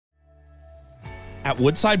At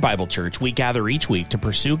Woodside Bible Church, we gather each week to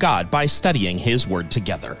pursue God by studying His Word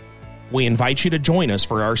together. We invite you to join us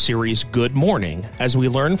for our series, Good Morning, as we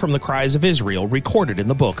learn from the cries of Israel recorded in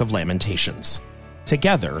the book of Lamentations.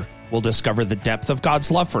 Together, we'll discover the depth of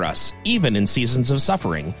God's love for us, even in seasons of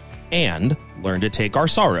suffering, and learn to take our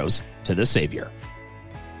sorrows to the Savior.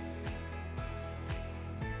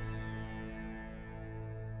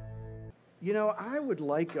 You know, I would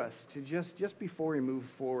like us to just before we move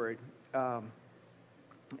forward,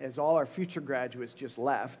 as all our future graduates just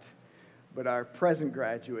left, but our present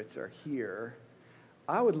graduates are here,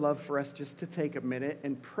 I would love for us just to take a minute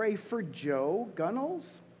and pray for Joe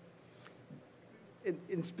Gunnels,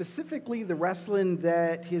 and specifically the wrestling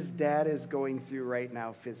that his dad is going through right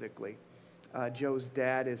now physically. Joe's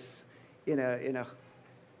dad is in a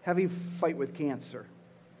heavy fight with cancer,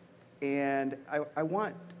 and I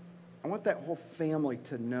want that whole family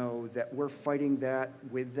to know that we're fighting that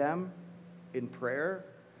with them in prayer.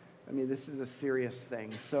 I mean, this is a serious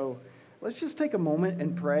thing. So let's just take a moment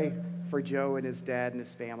and pray for Joe and his dad and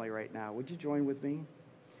his family right now. Would you join with me?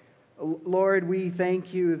 Lord, we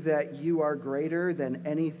thank you that you are greater than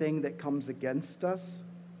anything that comes against us.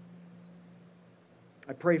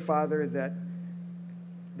 I pray, Father,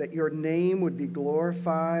 that your name would be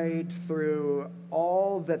glorified through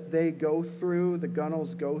all that they go through, the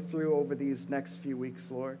Gunnels go through over these next few weeks,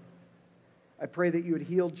 Lord. I pray that you would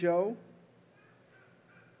heal Joe.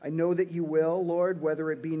 I know that you will, Lord,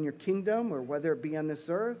 whether it be in your kingdom or whether it be on this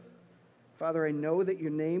earth. Father, I know that your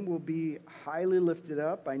name will be highly lifted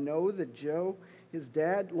up. I know that Joe, his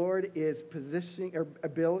dad, Lord, is positioning,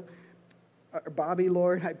 Bobby,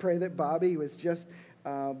 Lord, I pray that Bobby was just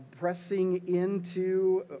pressing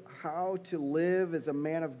into how to live as a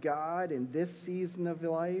man of God in this season of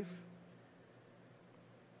life.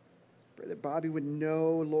 Pray that Bobby would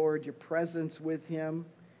know, Lord, your presence with him.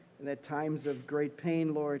 And at times of great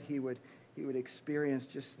pain, Lord, he would experience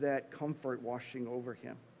just that comfort washing over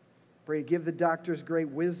him. Pray, give the doctors great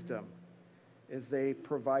wisdom as they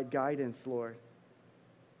provide guidance, Lord.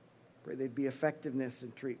 Pray there'd be effectiveness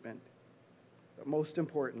in treatment. But most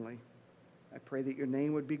importantly, I pray that your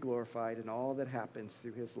name would be glorified in all that happens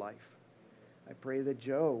through his life. I pray that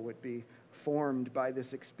Joe would be formed by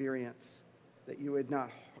this experience, that you would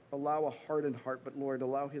not allow a hardened heart, but Lord,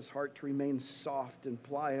 allow his heart to remain soft and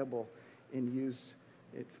pliable and use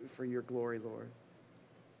it for your glory, Lord.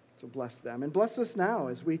 So bless them. And bless us now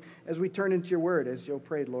as we turn into your word. As Joe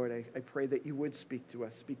prayed, Lord, I pray that you would speak to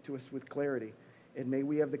us with clarity. And may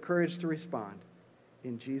we have the courage to respond.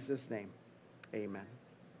 In Jesus' name, amen.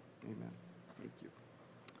 Amen. Thank you.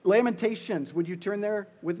 Lamentations. Would you turn there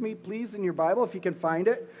with me, please, in your Bible, if you can find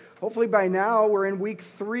it? Hopefully by now we're in week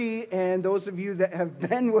 3, and those of you that have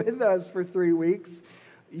been with us for 3 weeks,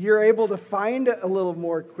 you're able to find it a little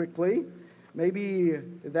more quickly. Maybe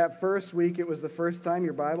that first week it was the first time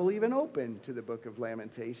your Bible even opened to the book of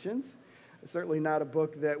Lamentations. It's certainly not a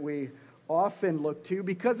book that we often look to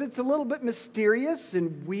because it's a little bit mysterious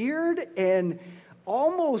and weird and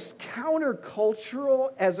almost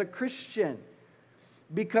countercultural as a Christian.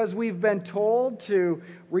 Because we've been told to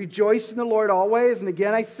rejoice in the Lord always. And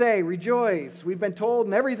again, I say, rejoice. We've been told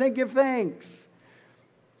in everything, give thanks.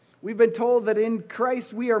 We've been told that in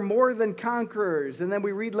Christ we are more than conquerors. And then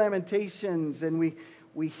we read Lamentations and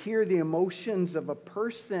we hear the emotions of a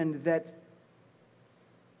person that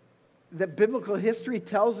biblical history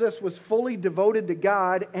tells us was fully devoted to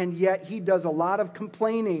God, and yet he does a lot of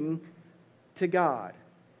complaining to God.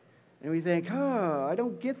 And we think, I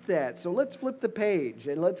don't get that. So let's flip the page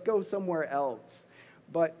and let's go somewhere else.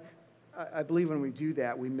 But I believe when we do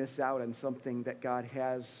that, we miss out on something that God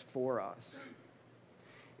has for us.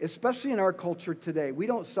 Especially in our culture today, we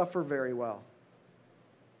don't suffer very well.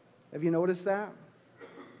 Have you noticed that?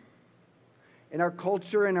 In our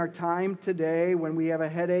culture, in our time today, when we have a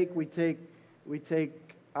headache, we take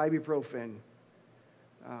ibuprofen.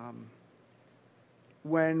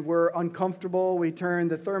 When we're uncomfortable, we turn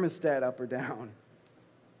the thermostat up or down.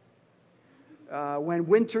 When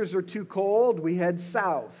winters are too cold, we head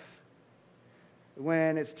south.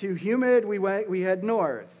 When it's too humid, we head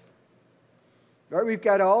north. Right? We've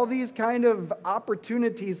got all these kind of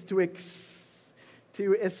opportunities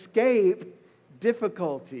to escape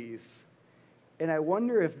difficulties. And I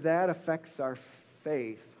wonder if that affects our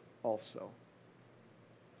faith also.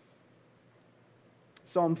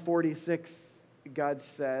 Psalm 46, God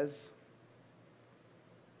says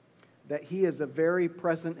that he is a very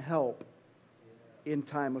present help in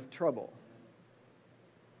time of trouble.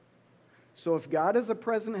 So if God is a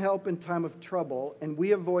present help in time of trouble, and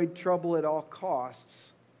we avoid trouble at all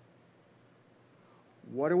costs,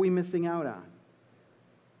 what are we missing out on?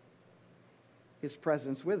 his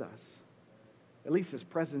presence with us. At least his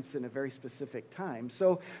presence in a very specific time.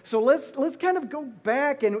 So let's kind of go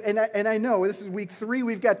back, and I know this is week 3.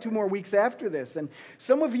 We've got 2 more weeks after this, and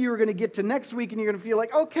some of you are going to get to next week, and you're going to feel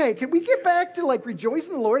like, okay, can we get back to like rejoice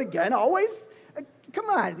in the Lord again? Always, come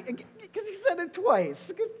on, because he said it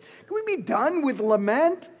twice. Can we be done with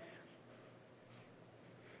lament?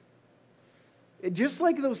 Just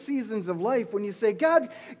like those seasons of life when you say, God,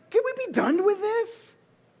 can we be done with this?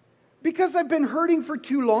 Because I've been hurting for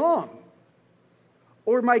too long.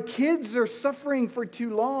 Or my kids are suffering for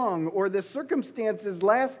too long, or the circumstances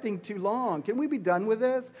lasting too long. Can we be done with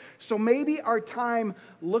this? So maybe our time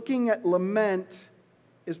looking at lament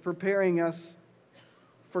is preparing us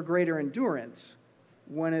for greater endurance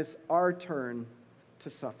when it's our turn to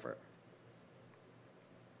suffer.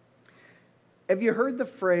 Have you heard the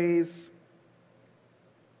phrase,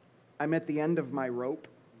 I'm at the end of my rope?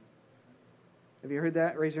 Have you heard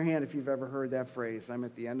that? Raise your hand if you've ever heard that phrase, I'm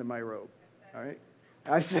at the end of my rope. All right?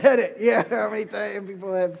 I said it. Yeah, how many times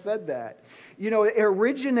people have said that? You know, it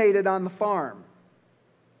originated on the farm.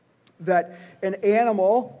 That an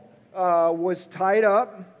animal was tied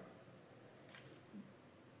up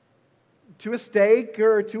to a stake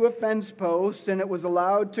or to a fence post, and it was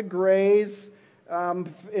allowed to graze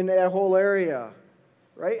in that whole area,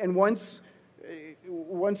 right? And once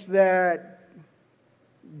that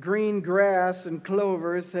green grass and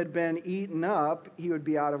clovers had been eaten up, he would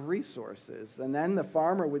be out of resources. And then the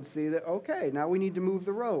farmer would see that, okay, now we need to move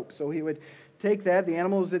the rope. So he would take that, the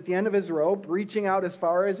animal was at the end of his rope, reaching out as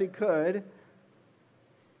far as he could.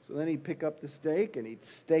 So then he'd pick up the stake and he'd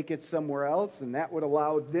stake it somewhere else, and that would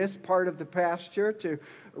allow this part of the pasture to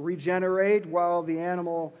regenerate while the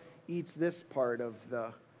animal eats this part of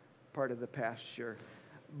the pasture.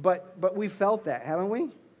 But we felt that, haven't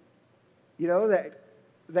we? You know,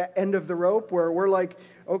 that end of the rope where we're like,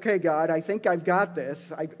 okay, God, I think I've got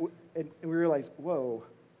this. And we realize, whoa,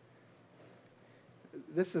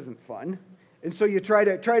 this isn't fun. And so you try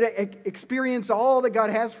to experience all that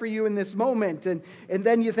God has for you in this moment. And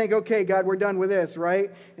then you think, okay, God, we're done with this, right?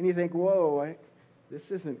 And you think, whoa, this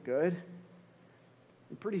isn't good.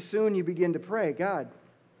 And pretty soon you begin to pray, God,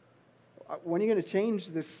 when are you going to change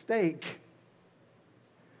the stake?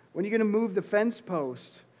 When are you going to move the fence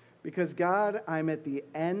post? Because, God, I'm at the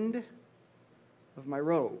end of my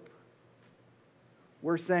rope.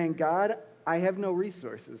 We're saying, God, I have no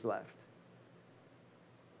resources left.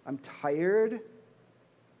 I'm tired.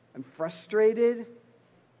 I'm frustrated.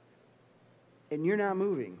 And you're not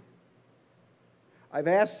moving. I've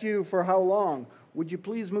asked you for how long? Would you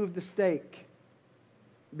please move the stake?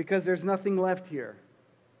 Because there's nothing left here.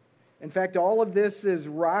 In fact, all of this is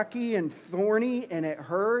rocky and thorny, and it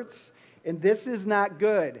hurts. And this is not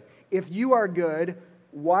good. If you are good,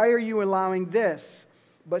 why are you allowing this?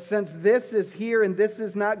 But since this is here and this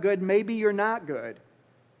is not good, maybe you're not good.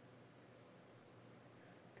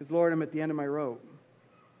 Because, Lord, I'm at the end of my rope.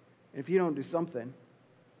 And if you don't do something,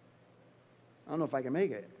 I don't know if I can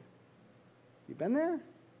make it. You been there?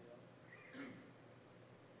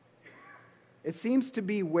 It seems to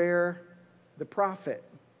be where the prophet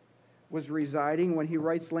was residing when he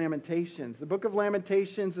writes Lamentations. The book of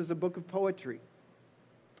Lamentations is a book of poetry.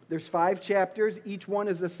 There's 5 chapters. Each one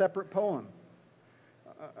is a separate poem.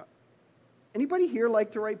 Anybody here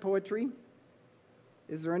like to write poetry?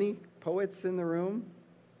 Is there any poets in the room?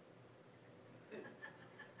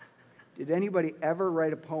 Did anybody ever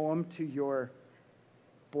write a poem to your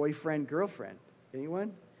boyfriend, girlfriend?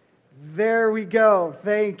 Anyone? There we go.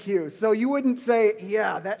 Thank you. So you wouldn't say,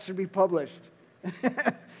 yeah, that should be published.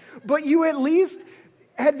 But you at least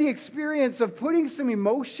had the experience of putting some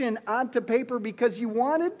emotion onto paper because you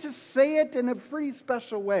wanted to say it in a pretty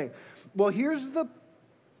special way. Well, here's the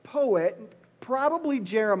poet, probably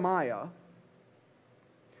Jeremiah,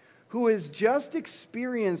 who has just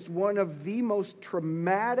experienced one of the most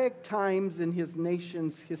traumatic times in his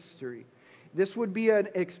nation's history. This would be an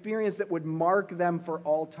experience that would mark them for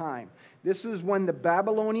all time. This is when the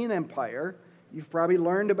Babylonian Empire, you've probably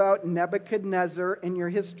learned about Nebuchadnezzar in your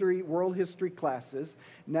world history classes.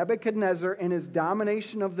 Nebuchadnezzar and his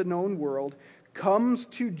domination of the known world comes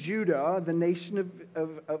to Judah, the nation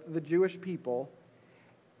of the Jewish people,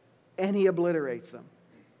 and he obliterates them.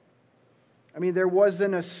 I mean, there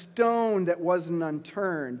wasn't a stone that wasn't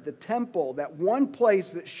unturned. The temple, that one place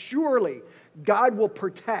that surely God will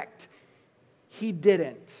protect, he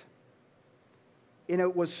didn't. And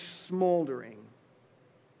it was smoldering.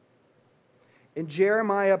 And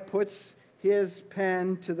Jeremiah puts his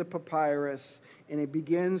pen to the papyrus and he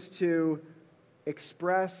begins to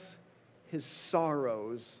express his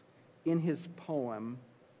sorrows in his poem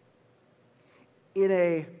in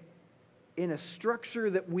a in a structure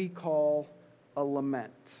that we call a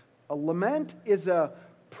lament. A lament is a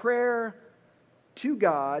prayer to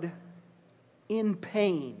God in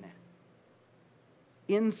pain,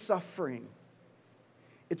 in suffering.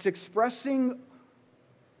 It's expressing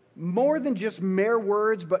more than just mere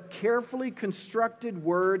words, but carefully constructed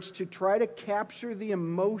words to try to capture the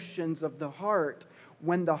emotions of the heart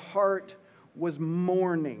when the heart was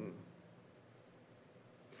mourning.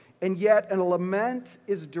 And yet, a lament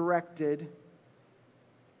is directed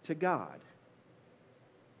to God.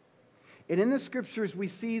 And in the Scriptures, we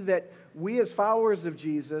see that we as followers of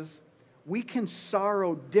Jesus, we can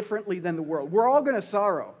sorrow differently than the world. We're all going to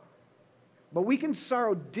sorrow, but we can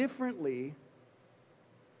sorrow differently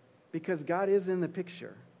because God is in the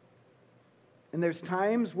picture. And there's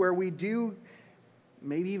times where we do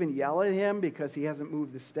maybe even yell at Him because He hasn't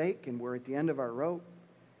moved the stake and we're at the end of our rope,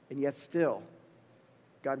 and yet still,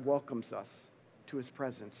 God welcomes us to His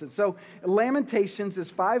presence. And so Lamentations is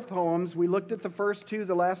 5 poems. We looked at the first 2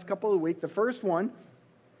 the last couple of weeks. The first one,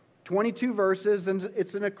 22 verses, and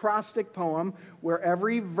it's an acrostic poem where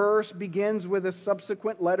every verse begins with a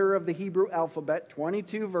subsequent letter of the Hebrew alphabet.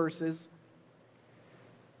 22 verses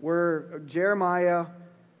where Jeremiah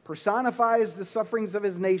personifies the sufferings of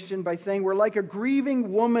his nation by saying, we're like a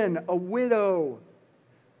grieving woman, a widow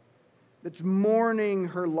that's mourning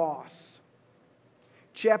her loss.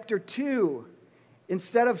 Chapter 2,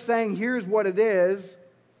 instead of saying, here's what it is,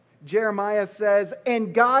 Jeremiah says,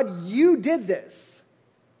 and God, you did this.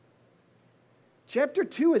 Chapter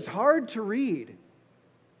 2 is hard to read.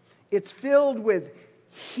 It's filled with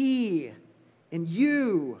he and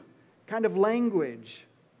you kind of language,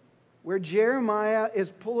 where Jeremiah is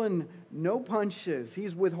pulling no punches.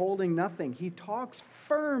 He's withholding nothing. He talks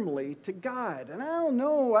firmly to God. And I don't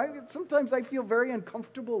know, sometimes I feel very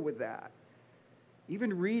uncomfortable with that,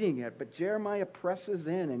 even reading it. But Jeremiah presses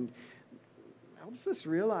in and helps us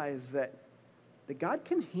realize that God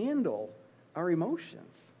can handle our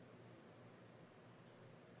emotions.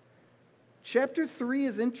 Chapter 3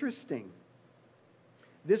 is interesting.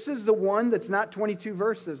 This is the one that's not 22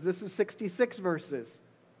 verses. This is 66 verses.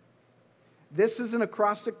 This is an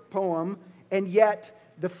acrostic poem, and yet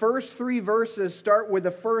the first 3 verses start with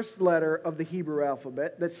the first letter of the Hebrew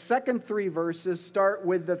alphabet. The second 3 verses start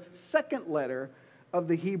with the second letter of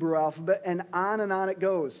the Hebrew alphabet, and on it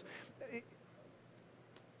goes.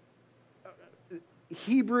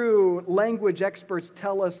 Hebrew language experts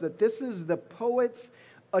tell us that this is the poet's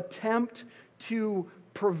attempt to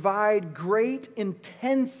provide great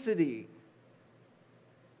intensity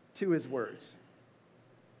to his words.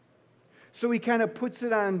 So he kind of puts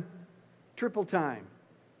it on triple time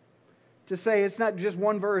to say it's not just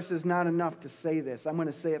one verse is not enough to say this. I'm going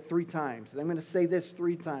to say it 3 times. I'm going to say this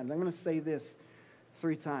 3 times. I'm going to say this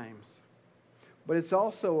 3 times. But it's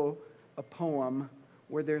also a poem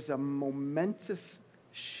where there's a momentous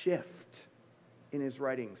shift in his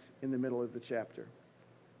writings in the middle of the chapter.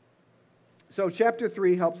 So chapter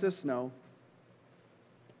 3 helps us know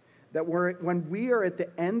that when we are at the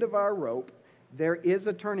end of our rope, there is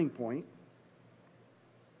a turning point,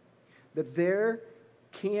 that there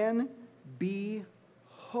can be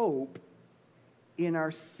hope in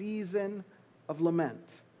our season of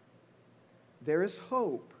lament. There is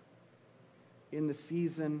hope in the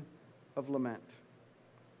season of lament.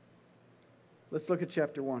 Let's look at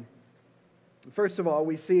chapter 1. First of all,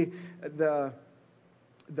 we see the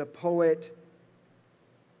poet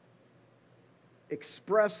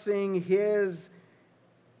expressing his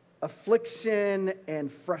affliction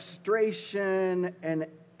and frustration and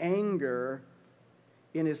anger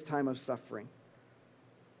in his time of suffering.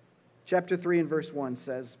 Chapter 3 and verse 1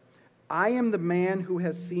 says, I am the man who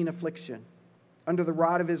has seen affliction under the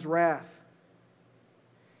rod of his wrath.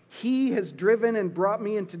 He has driven and brought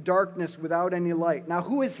me into darkness without any light. Now,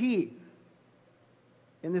 who is he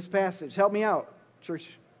in this passage? Help me out, church.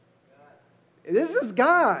 God. This is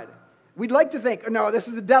God. We'd like to think, no, this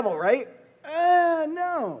is the devil, right?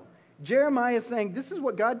 No. Jeremiah is saying, this is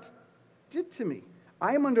what God did to me.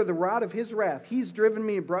 I am under the rod of his wrath. He's driven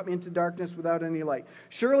me and brought me into darkness without any light.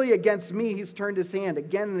 Surely against me he's turned his hand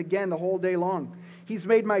again and again the whole day long. He's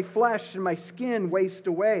made my flesh and my skin waste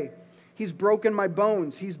away. He's broken my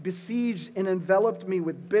bones. He's besieged and enveloped me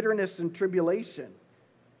with bitterness and tribulation.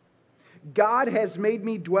 God has made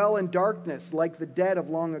me dwell in darkness like the dead of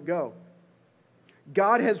long ago.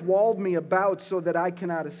 God has walled me about so that I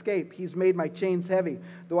cannot escape. He's made my chains heavy.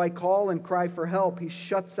 Though I call and cry for help, he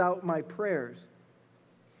shuts out my prayers.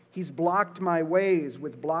 He's blocked my ways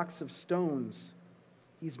with blocks of stones.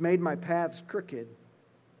 He's made my paths crooked.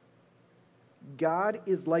 God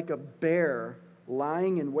is like a bear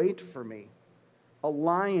lying in wait for me. a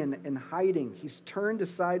lion in hiding. He's turned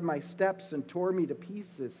aside my steps and tore me to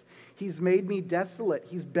pieces. He's made me desolate.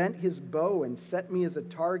 He's bent his bow and set me as a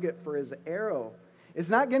target for his arrow. It's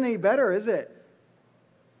not getting any better, is it?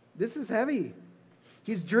 This is heavy.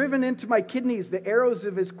 He's driven into my kidneys the arrows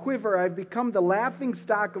of his quiver. I've become the laughing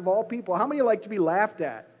stock of all people. How many like to be laughed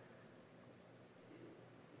at?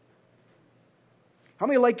 How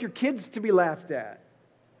many like your kids to be laughed at?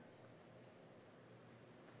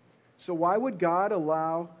 So why would God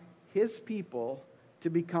allow his people to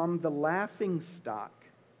become the laughing stock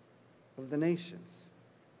of the nations?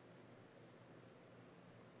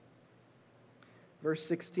 Verse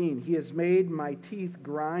 16, he has made my teeth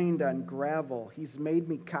grind on gravel. He's made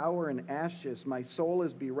me cower in ashes. My soul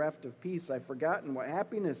is bereft of peace. I've forgotten what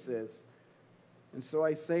happiness is. And so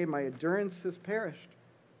I say, my endurance has perished.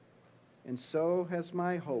 And so has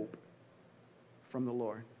my hope from the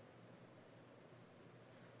Lord.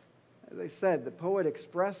 As I said, the poet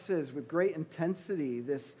expresses with great intensity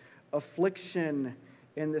this affliction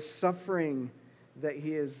and this suffering that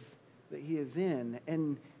he is in.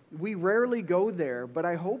 And we rarely go there, but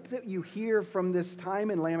I hope that you hear from this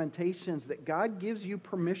time in Lamentations that God gives you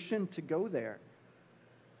permission to go there.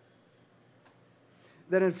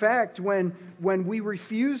 That in fact, when we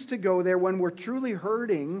refuse to go there, when we're truly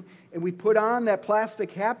hurting, and we put on that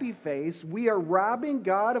plastic happy face, we are robbing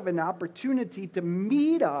God of an opportunity to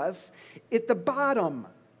meet us at the bottom.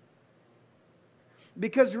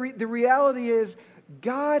 Because the reality is,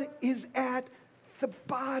 God is at the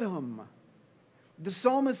bottom. The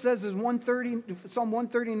psalmist says in Psalm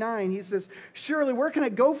 139, he says, surely where can I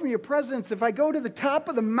go from your presence? If I go to the top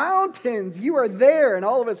of the mountains, you are there. And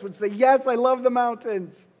all of us would say, yes, I love the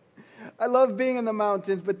mountains. I love being in the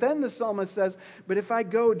mountains. But then the psalmist says, but if I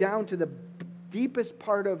go down to the deepest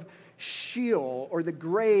part of Sheol or the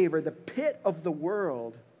grave or the pit of the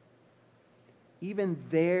world, even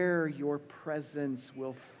there your presence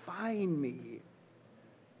will find me.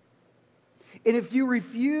 And if you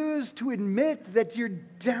refuse to admit that you're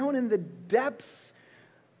down in the depths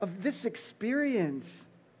of this experience,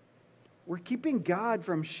 we're keeping God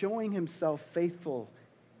from showing himself faithful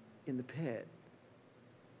in the pit.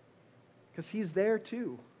 Because he's there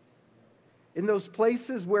too. In those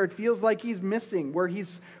places where it feels like he's missing, where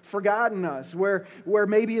he's forgotten us, where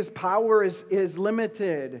maybe his power is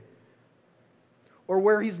limited, or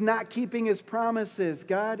where he's not keeping his promises,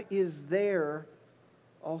 God is there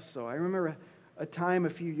also. I remember a time a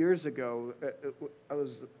few years ago, I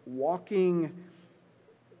was walking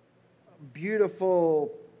a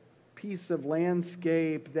beautiful piece of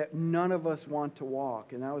landscape that none of us want to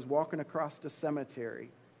walk. And I was walking across the cemetery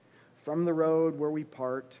from the road where we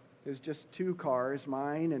parked. There's just two cars,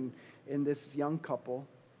 mine and this young couple.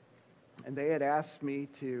 And they had asked me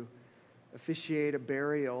to officiate a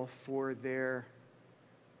burial for their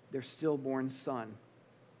stillborn son.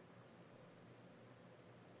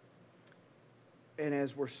 And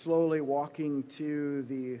as we're slowly walking to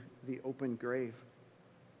the open grave,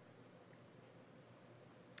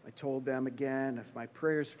 I told them again of my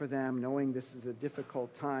prayers for them, knowing this is a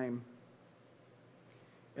difficult time.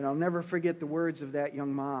 And I'll never forget the words of that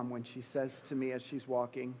young mom when she says to me as she's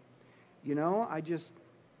walking, you know, I just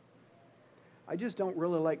don't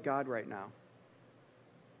really like God right now.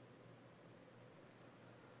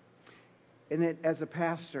 And then as a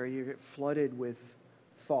pastor, you get flooded with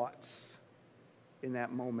thoughts in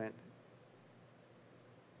that moment.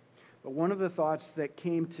 But one of the thoughts that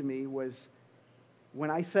came to me was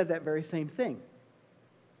when I said that very same thing.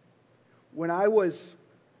 When I was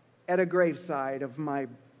at a graveside of my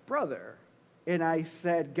brother, and I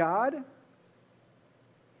said, God,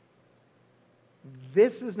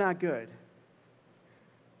 this is not good.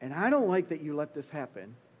 And I don't like that you let this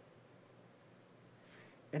happen.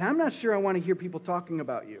 And I'm not sure I want to hear people talking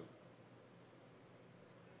about you.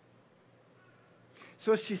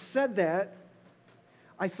 So as she said that,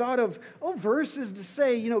 I thought of, verses to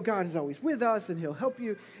say, God is always with us and he'll help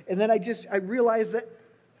you. And then I realized that,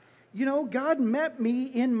 God met me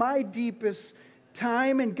in my deepest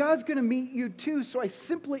time and God's going to meet you too. So I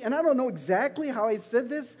simply, and I don't know exactly how I said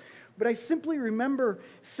this, but I simply remember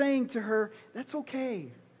saying to her, that's okay.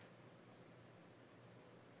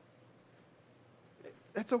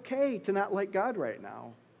 That's okay to not like God right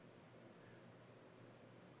now.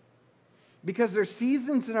 Because there's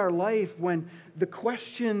seasons in our life when the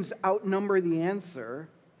questions outnumber the answer,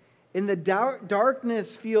 and the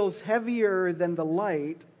darkness feels heavier than the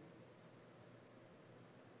light,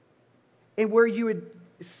 and where you would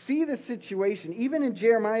see the situation, even in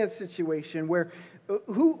Jeremiah's situation, where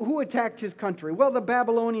who attacked his country? Well, the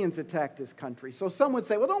Babylonians attacked his country. So some would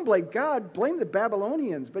say, well, don't blame God, blame the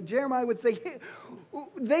Babylonians. But Jeremiah would say, hey,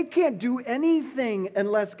 they can't do anything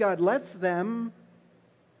unless God lets them.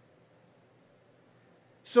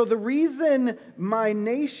 So the reason my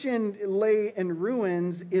nation lay in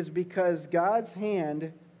ruins is because God's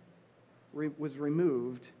hand was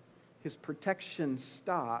removed, His protection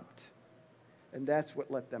stopped, and that's what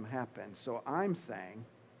let them happen. So I'm saying,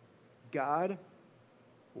 God,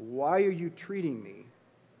 why are you treating me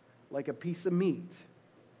like a piece of meat,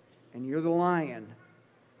 and you're the lion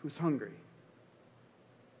who's hungry?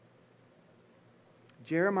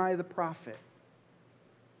 Jeremiah the prophet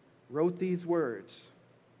wrote these words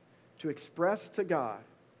to express to God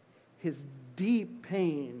his deep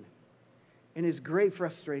pain and his great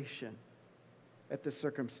frustration at the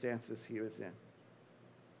circumstances he was in.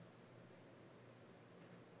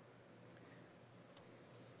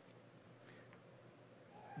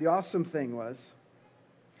 The awesome thing was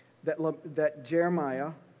that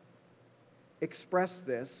Jeremiah expressed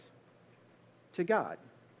this to God.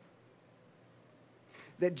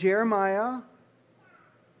 That Jeremiah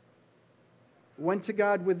went to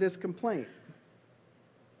God with this complaint.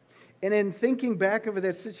 And in thinking back over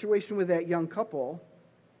that situation with that young couple,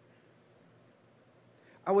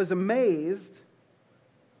 I was amazed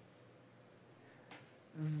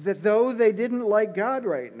that though they didn't like God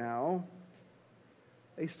right now,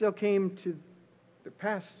 they still came to the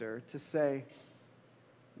pastor to say,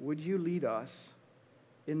 would you lead us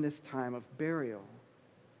in this time of burial?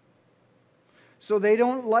 So they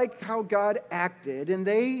don't like how God acted, and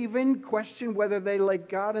they even question whether they like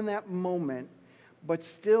God in that moment, but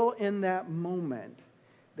still in that moment,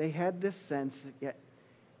 they had this sense that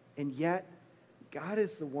yet God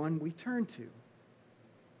is the one we turn to.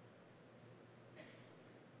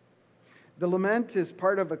 The lament is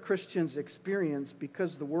part of a Christian's experience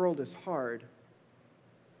because the world is hard.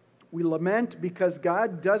 We lament because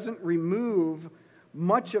God doesn't remove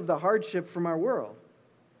much of the hardship from our world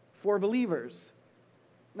for believers.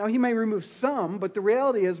 Now, He may remove some, but the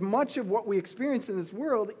reality is much of what we experience in this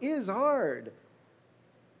world is hard.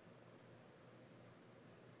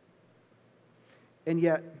 And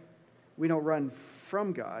yet, we don't run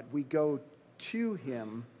from God. We go to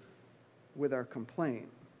Him with our complaint,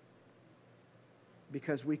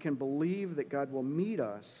 because we can believe that God will meet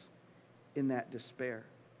us in that despair.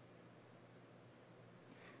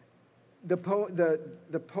 The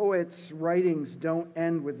poet's writings don't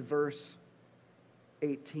end with verse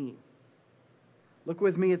 18. Look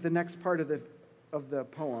with me at the next part of the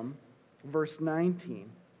poem, verse 19.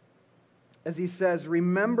 As he says,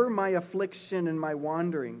 remember my affliction and my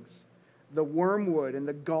wanderings, the wormwood and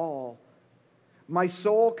the gall. My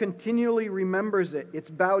soul continually remembers it.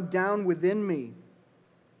 It's bowed down within me.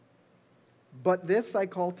 But this I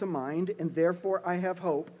call to mind, and therefore I have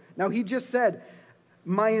hope. Now he just said,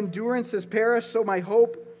 my endurance has perished, so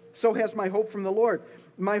has my hope from the Lord.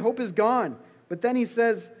 My hope is gone. But then he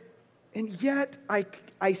says, and yet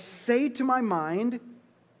I say to my mind,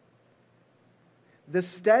 the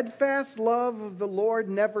steadfast love of the Lord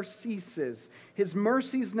never ceases. His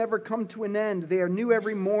mercies never come to an end. They are new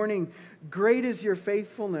every morning. Great is your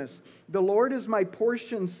faithfulness. The Lord is my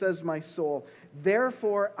portion, says my soul.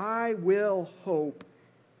 Therefore I will hope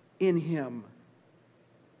in Him.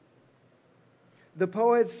 The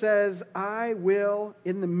poet says, I will,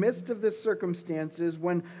 in the midst of the circumstances,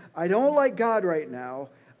 when I don't like God right now,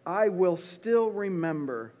 I will still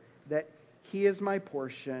remember that He is my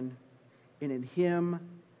portion, and in Him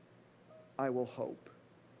I will hope.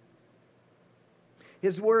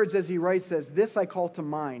 His words, as he writes, says, this I call to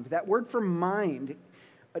mind. That word for mind,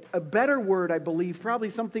 a better word, I believe, probably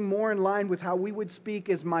something more in line with how we would speak,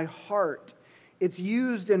 is my heart. It's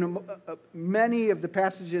used in many of the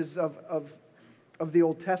passages of the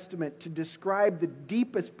Old Testament to describe the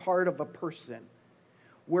deepest part of a person,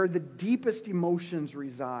 where the deepest emotions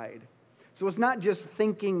reside. So it's not just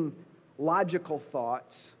thinking logical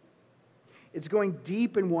thoughts. It's going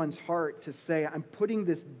deep in one's heart to say, I'm putting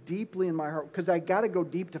this deeply in my heart, because I got to go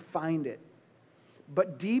deep to find it.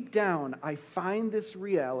 But deep down, I find this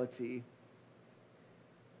reality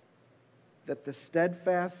that the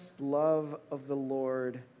steadfast love of the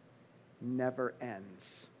Lord never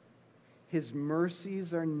ends. His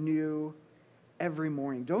mercies are new every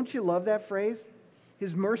morning. Don't you love that phrase?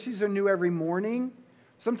 His mercies are new every morning.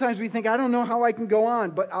 Sometimes we think, I don't know how I can go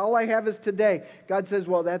on, but all I have is today. God says,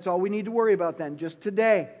 well, that's all we need to worry about then, just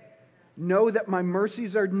today. Know that my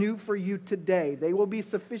mercies are new for you today. They will be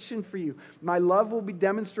sufficient for you. My love will be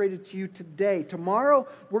demonstrated to you today. Tomorrow,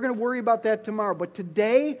 we're going to worry about that tomorrow. But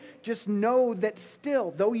today, just know that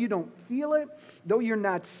still, though you don't feel it, though you're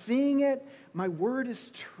not seeing it, my word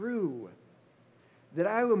is true. That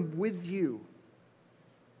I am with you.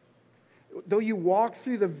 Though you walk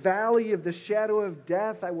through the valley of the shadow of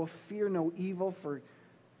death, I will fear no evil, for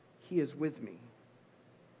he is with me.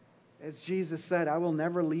 As Jesus said, I will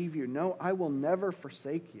never leave you. No, I will never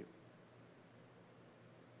forsake you.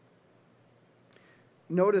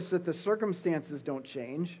 Notice that the circumstances don't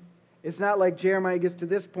change. It's not like Jeremiah gets to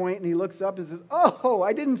this point and he looks up and says, oh,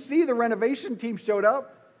 I didn't see the renovation team showed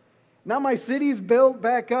up. Now my city's built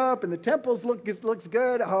back up and the temples looks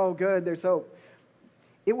good. Oh, good, there's hope.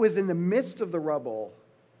 It was in the midst of the rubble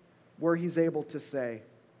where he's able to say,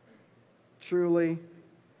 truly,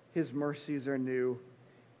 his mercies are new,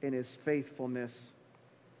 and his faithfulness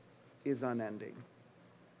is unending.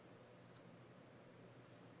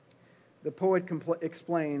 The poet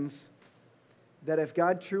explains that if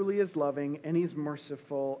God truly is loving and he's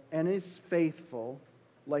merciful and is faithful,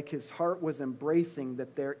 like his heart was embracing,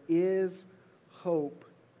 that there is hope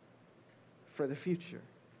for the future.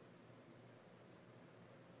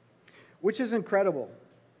 Which is incredible,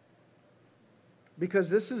 because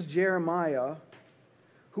this is Jeremiah,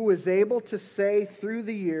 who is able to say through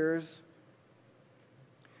the years,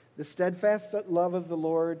 the steadfast love of the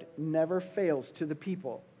Lord never fails to the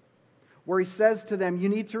people. Where he says to them, you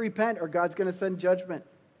need to repent or God's going to send judgment.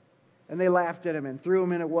 And they laughed at him and threw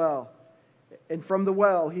him in a well. And from the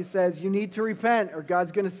well, he says, you need to repent or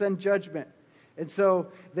God's going to send judgment. And so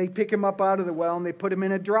they pick him up out of the well and they put him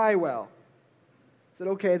in a dry well. Said,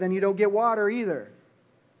 okay, then you don't get water either.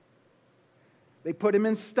 They put him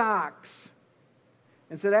in stocks.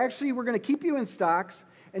 And said, actually, we're going to keep you in stocks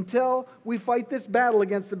until we fight this battle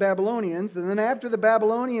against the Babylonians. And then after the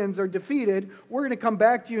Babylonians are defeated, we're going to come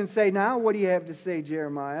back to you and say, now what do you have to say,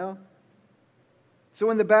 Jeremiah? So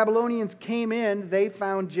when the Babylonians came in, they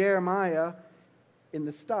found Jeremiah in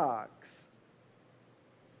the stocks.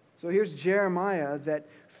 So here's Jeremiah that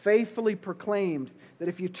faithfully proclaimed that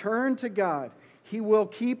if you turn to God, he will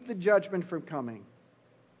keep the judgment from coming.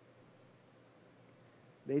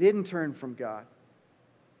 They didn't turn from God.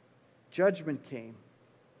 Judgment came.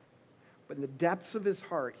 But in the depths of his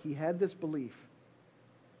heart, he had this belief.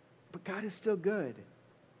 But God is still good.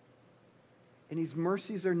 And his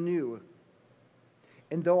mercies are new.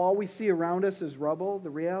 And though all we see around us is rubble, the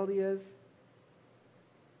reality is,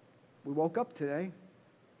 we woke up today,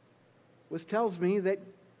 which tells me that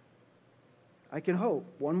I can hope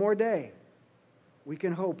one more day. We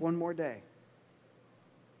can hope one more day.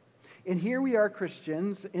 And here we are,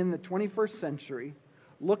 Christians, in the 21st century,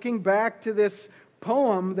 looking back to this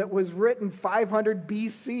poem that was written 500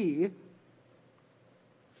 BC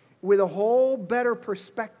with a whole better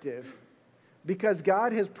perspective, because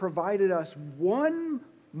God has provided us one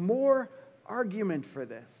more argument for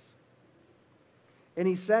this. And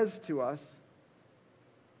he says to us,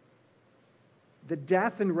 the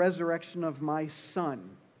death and resurrection of my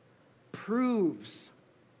Son proves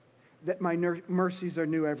that my mercies are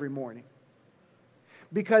new every morning.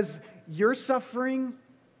 Because you're suffering,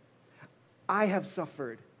 I have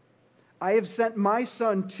suffered. I have sent my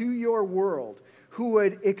Son to your world, who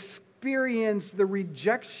would experience the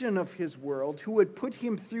rejection of his world, who would put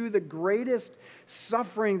him through the greatest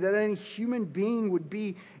suffering that any human being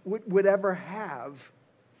would ever have.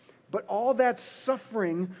 But all that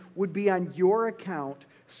suffering would be on your account,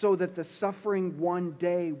 so that the suffering one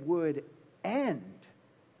day would end.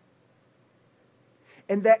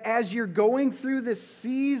 And that as you're going through this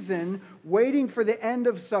season, waiting for the end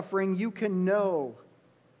of suffering, you can know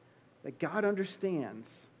that God understands.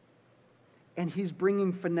 And he's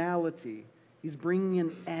bringing finality. He's bringing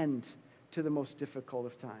an end to the most difficult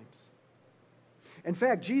of times. In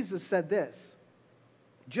fact, Jesus said this.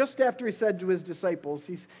 Just after he said to his disciples,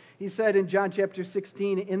 he said in John chapter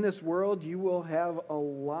 16, in this world you will have a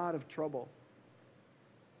lot of trouble.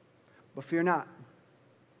 But fear not,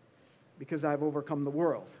 because I've overcome the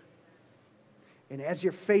world. And as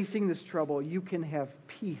you're facing this trouble, you can have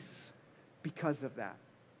peace because of that.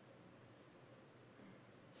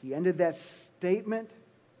 He ended that statement.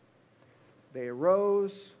 They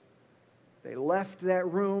arose. They left that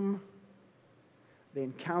room. They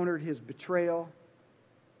encountered his betrayal.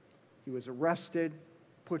 He was arrested,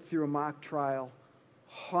 put through a mock trial,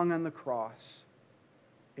 hung on the cross,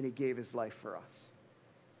 and he gave his life for us.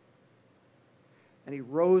 And he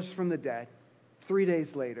rose from the dead 3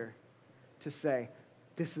 days later to say,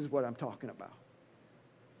 this is what I'm talking about.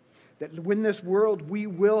 that in this world we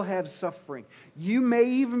will have suffering. You may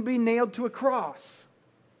even be nailed to a cross.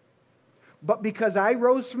 But because I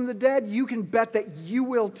rose from the dead, you can bet that you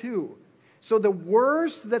will too. So the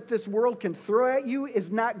worst that this world can throw at you is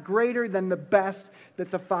not greater than the best that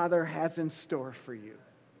the Father has in store for you.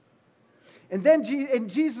 And then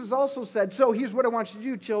Jesus also said, so here's what I want you to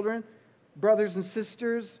do, children, brothers and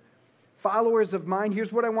sisters, followers of mine.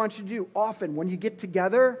 Here's what I want you to do. Often, when you get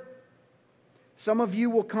together, some of you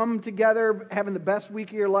will come together having the best week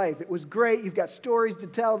of your life. It was great. You've got stories to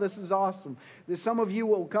tell. This is awesome. Some of you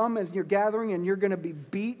will come as you're gathering and you're going to be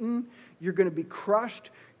beaten. You're going to be crushed.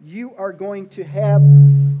 You are going to have,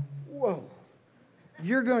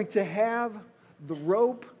 you're going to have the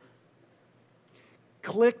rope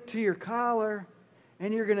click to your collar,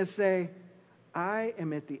 and you're going to say, I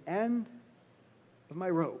am at the end of my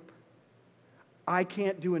rope. I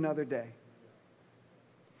can't do another day.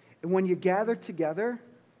 And when you gather together,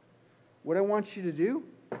 what I want you to do,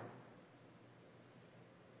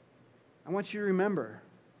 I want you to remember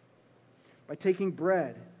by taking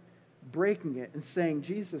bread, breaking it, and saying,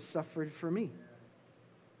 Jesus suffered for me.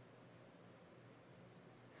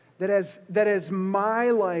 That as my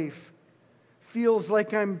life feels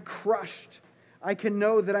like I'm crushed, I can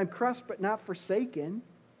know that I'm crushed but not forsaken.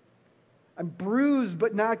 I'm bruised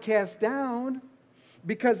but not cast down,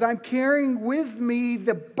 because I'm carrying with me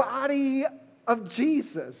the body of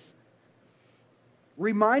Jesus,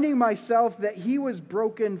 reminding myself that He was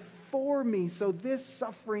broken for me so this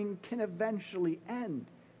suffering can eventually end.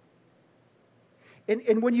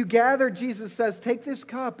 And when you gather, Jesus says, take this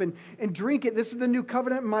cup and drink it. This is the new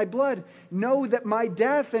covenant in my blood. Know that my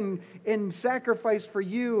death and sacrifice for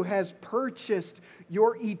you has purchased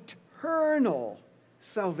your eternal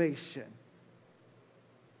salvation.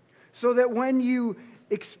 So that when you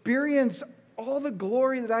experience all the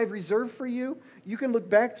glory that I've reserved for you, you can look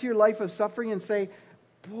back to your life of suffering and say,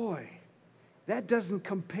 boy, that doesn't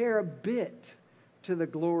compare a bit to the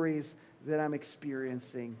glories that I'm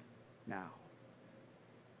experiencing now.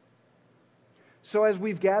 So as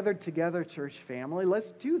we've gathered together, church family,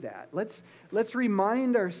 let's do that. Let's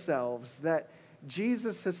remind ourselves that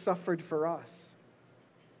Jesus has suffered for us,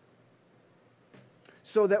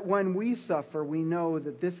 so that when we suffer, we know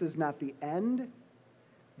that this is not the end.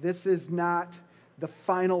 This is not the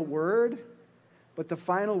final word, but the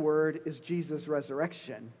final word is Jesus'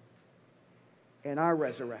 resurrection and our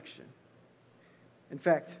resurrection. In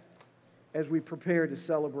fact, as we prepare to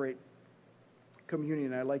celebrate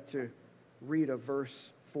communion, I'd like to read a verse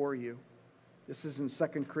for you. This is in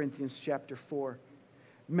 2 Corinthians chapter 4.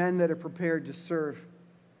 Men that are prepared to serve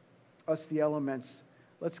us the elements,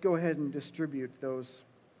 let's go ahead and distribute those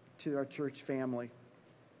to our church family.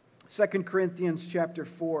 2 Corinthians chapter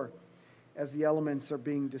 4, as the elements are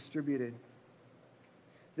being distributed.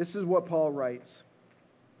 This is what Paul writes.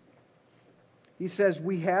 He says,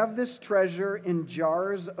 we have this treasure in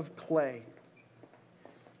jars of clay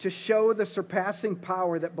to show the surpassing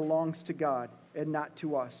power that belongs to God and not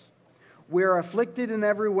to us. We are afflicted in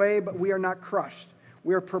every way, but we are not crushed.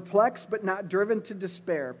 We are perplexed, but not driven to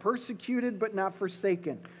despair. Persecuted, but not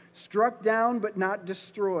forsaken. Struck down, but not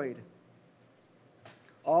destroyed.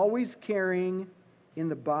 Always carrying in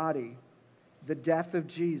the body the death of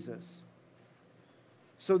Jesus,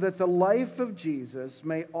 so that the life of Jesus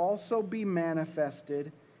may also be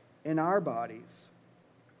manifested in our bodies.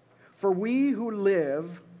 For we who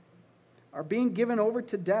live are being given over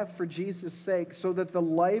to death for Jesus' sake, so that the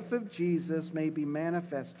life of Jesus may be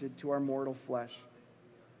manifested to our mortal flesh.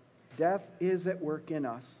 Death is at work in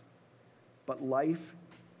us, but life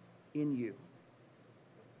in you.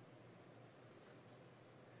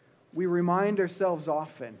 We remind ourselves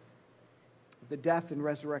often of the death and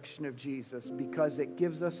resurrection of Jesus because it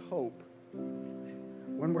gives us hope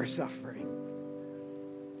when we're suffering.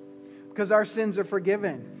 Because our sins are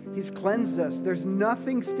forgiven. He's cleansed us. There's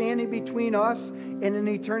nothing standing between us and an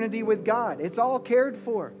eternity with God. It's all cared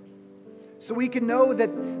for. So we can know that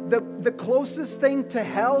the closest thing to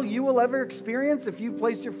hell you will ever experience if you've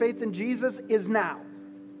placed your faith in Jesus is now.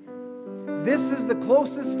 This is the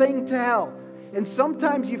closest thing to hell. And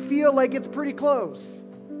sometimes you feel like it's pretty close.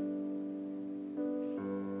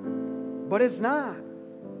 But it's not.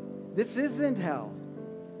 This isn't hell.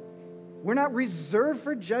 We're not reserved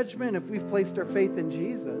for judgment if we've placed our faith in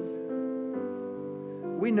Jesus.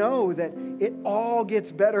 We know that it all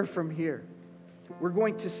gets better from here. We're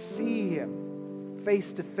going to see Him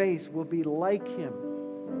face to face. We'll be like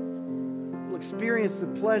Him. We'll experience the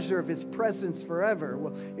pleasure of His presence forever.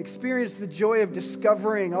 We'll experience the joy of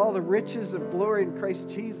discovering all the riches of glory in Christ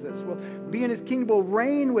Jesus. We'll be in His kingdom. We'll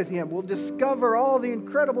reign with Him. We'll discover all the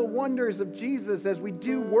incredible wonders of Jesus as we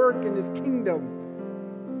do work in His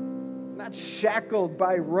kingdom. Not shackled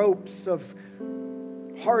by ropes of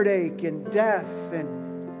heartache and death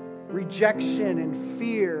and rejection and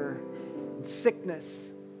fear and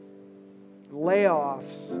sickness,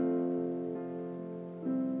 layoffs.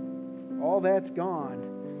 All that's gone.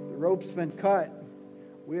 The rope's been cut.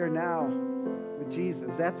 We are now with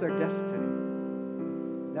Jesus. That's our destiny.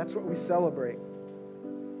 That's what we celebrate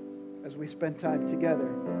as we spend time together.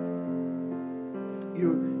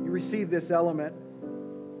 You receive this element.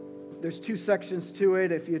 There's 2 sections to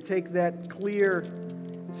it. If you take that clear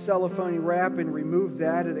cellophane wrap and remove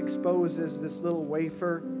that, it exposes this little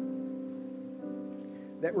wafer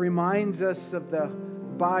that reminds us of the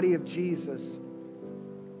body of Jesus.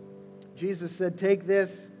 Jesus said, take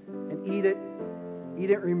this and eat it.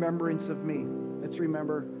 Eat it in remembrance of me. Let's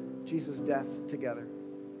remember Jesus' death together.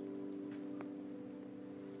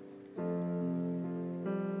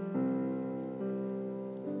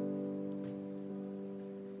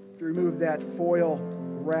 To remove that foil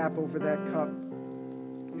wrap over that cup,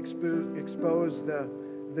 expose the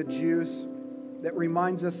juice that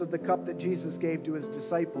reminds us of the cup that Jesus gave to His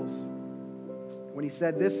disciples when He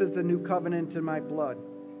said, this is the new covenant in my blood.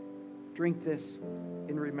 Drink this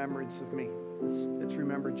in remembrance of me. Let's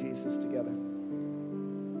remember Jesus together.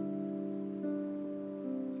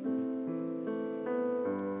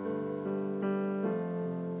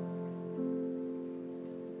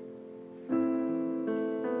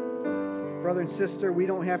 Brother and sister, we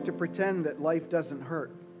don't have to pretend that life doesn't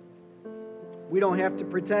hurt. We don't have to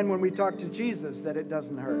pretend when we talk to Jesus that it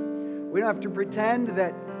doesn't hurt. We don't have to pretend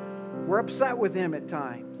that we're upset with Him at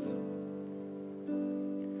times.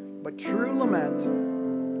 But true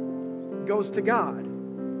lament goes to God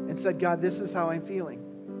and said, God, this is how I'm feeling.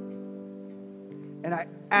 And I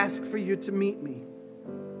ask for you to meet me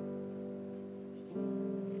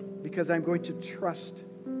because I'm going to trust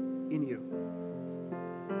in you.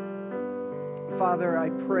 Father,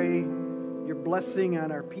 I pray your blessing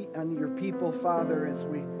on your people, Father, as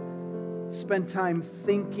we spend time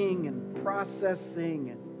thinking and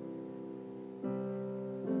processing.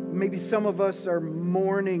 And maybe some of us are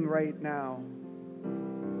mourning right now.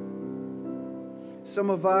 Some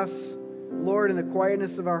of us, Lord, in the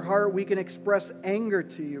quietness of our heart, we can express anger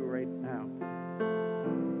to you right now.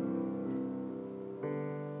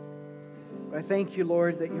 I thank you,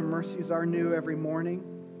 Lord, that your mercies are new every morning.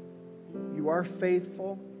 You are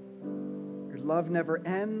faithful. Your love never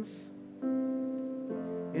ends.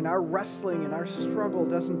 And our wrestling and our struggle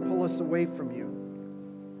doesn't pull us away from you.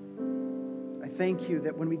 I thank you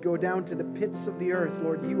that when we go down to the pits of the earth,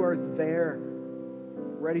 Lord, you are there,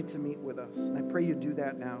 ready to meet with us. And I pray you do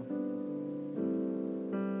that now.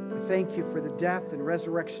 I thank you for the death and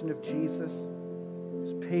resurrection of Jesus,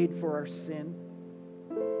 who's paid for our sin.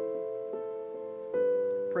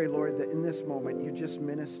 Pray, Lord, that in this moment you just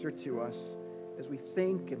minister to us as we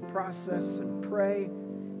think and process and pray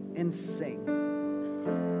and sing.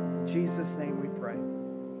 In Jesus' name we pray.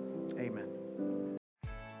 Amen.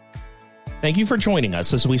 Thank you for joining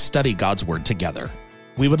us as we study God's Word together.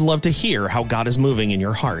 We would love to hear how God is moving in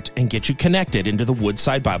your heart and get you connected into the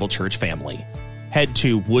Woodside Bible Church family. Head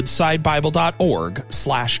to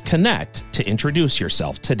woodsidebible.org/connect to introduce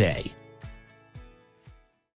yourself today.